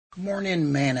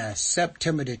Morning Manna,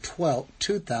 September the 12th,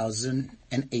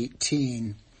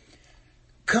 2018.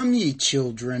 Come ye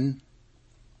children,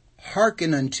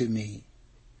 hearken unto me.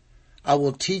 I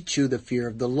will teach you the fear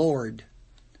of the Lord.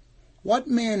 What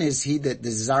man is he that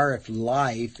desireth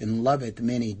life and loveth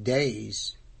many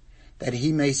days, that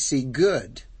he may see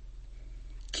good?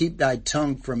 Keep thy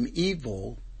tongue from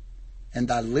evil, and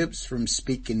thy lips from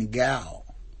speaking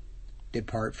guile.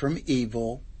 Depart from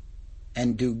evil,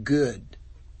 and do good.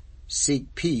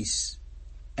 Seek peace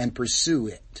and pursue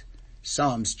it.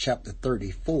 Psalms chapter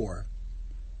 34,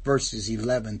 verses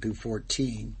 11 through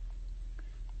 14.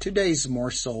 Today's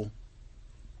morsel.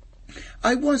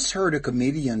 I once heard a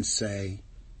comedian say,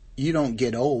 "You don't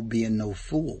get old being no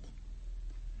fool."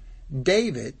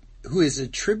 David, who is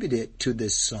attributed to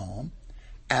this psalm,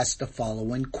 asked the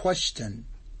following question: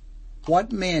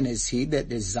 What man is he that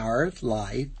desireth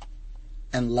life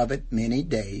and loveth many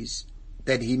days,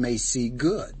 that he may see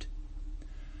good?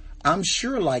 I'm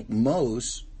sure, like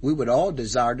most, we would all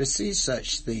desire to see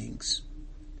such things.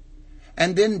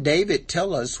 And then David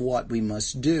tells us what we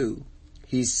must do.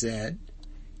 He said,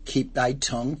 "Keep thy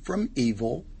tongue from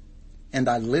evil, and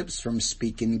thy lips from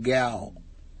speaking guile.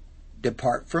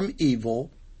 Depart from evil,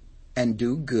 and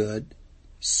do good.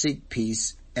 Seek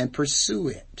peace, and pursue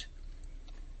it."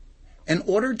 In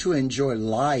order to enjoy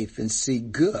life and see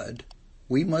good,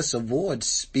 we must avoid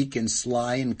speaking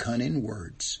sly and cunning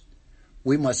words.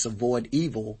 We must avoid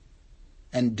evil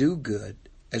and do good,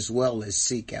 as well as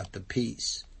seek after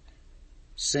peace.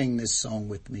 Sing this song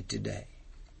with me today.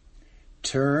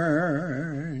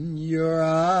 Turn your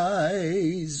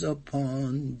eyes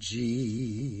upon Jesus.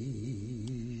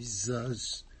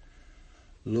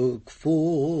 Look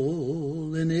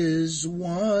full in his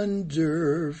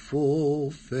wonderful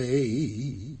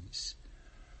face,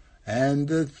 and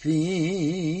the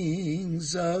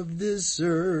things of this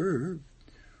earth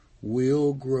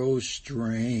will grow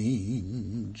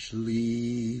strangely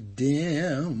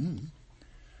dim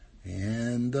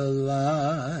in the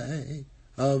light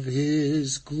of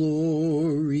his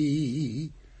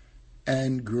glory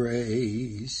and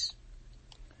grace.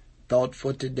 Thought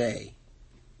for today.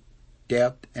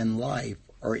 Death and life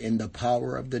are in the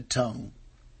power of the tongue,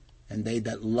 and they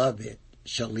that love it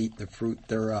shall eat the fruit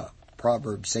thereof.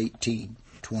 Proverbs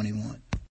 18:21.